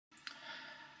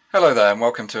Hello there and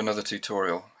welcome to another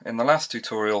tutorial. In the last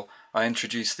tutorial I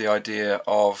introduced the idea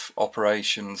of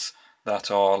operations that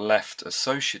are left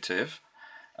associative.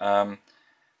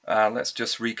 Let's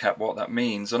just recap what that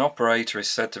means. An operator is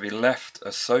said to be left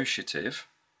associative.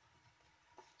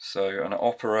 So an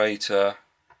operator,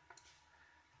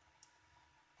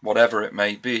 whatever it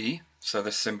may be, so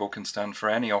this symbol can stand for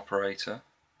any operator,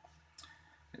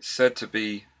 it's said to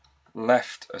be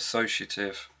left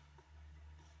associative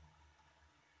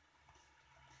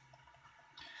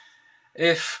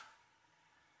if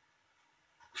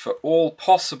for all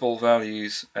possible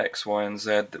values x, y and z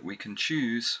that we can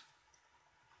choose,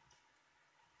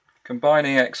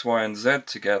 combining x, y and z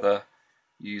together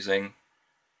using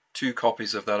two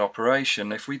copies of that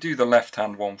operation, if we do the left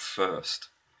hand one first,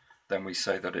 then we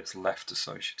say that it's left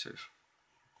associative.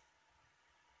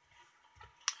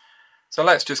 So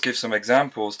let's just give some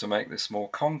examples to make this more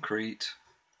concrete.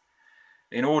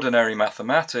 In ordinary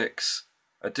mathematics,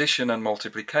 addition and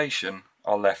multiplication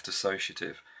are left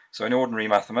associative. So in ordinary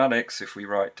mathematics, if we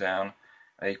write down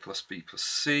a plus b plus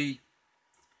c,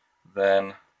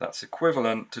 then that's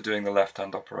equivalent to doing the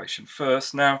left-hand operation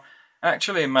first. Now,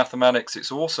 actually in mathematics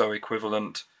it's also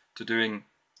equivalent to doing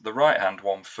the right-hand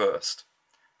one first.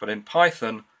 But in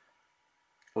Python,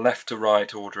 left to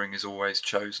right ordering is always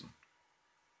chosen.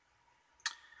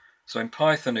 So in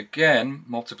Python again,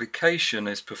 multiplication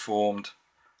is performed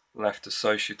left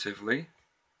associatively.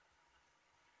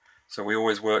 So we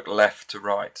always work left to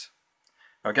right.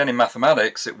 Now again, in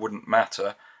mathematics it wouldn't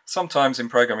matter. Sometimes in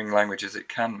programming languages it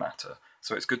can matter.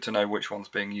 So it's good to know which one's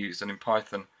being used, and in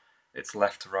Python it's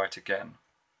left to right again.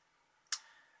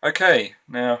 Okay,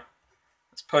 now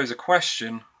let's pose a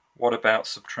question. What about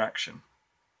subtraction?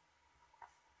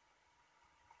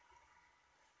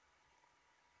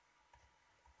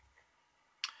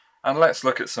 And let's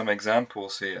look at some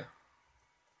examples here.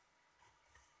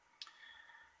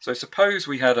 So suppose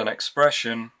we had an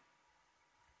expression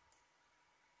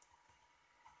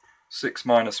 6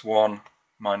 minus 1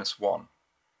 minus 1.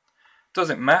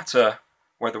 Does it matter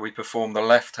whether we perform the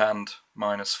left hand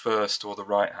minus first or the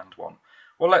right hand one?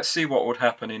 Well, let's see what would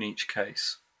happen in each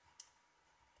case.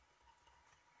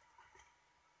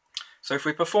 So if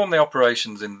we perform the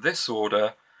operations in this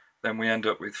order, then we end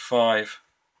up with 5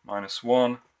 minus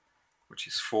 1, which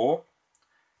is 4.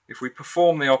 If we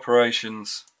perform the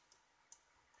operations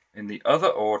in the other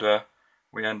order,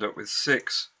 we end up with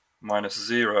 6 minus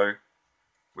 0,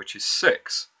 which is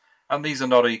 6. And these are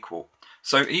not equal.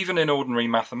 So even in ordinary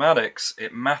mathematics,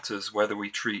 it matters whether we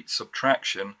treat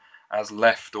subtraction as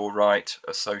left or right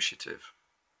associative.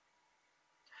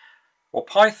 Well,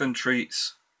 Python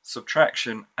treats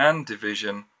subtraction and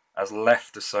division as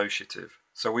left associative.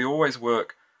 So we always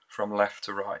work from left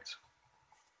to right.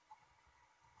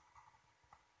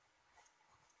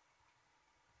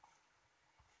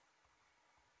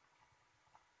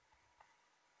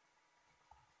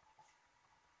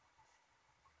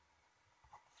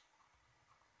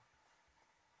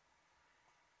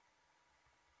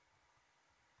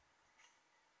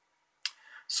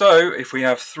 So if we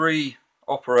have three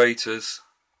operators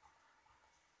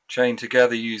chained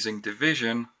together using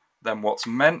division, then what's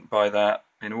meant by that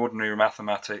in ordinary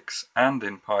mathematics and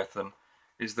in Python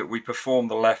is that we perform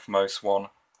the leftmost one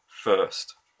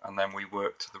first and then we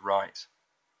work to the right.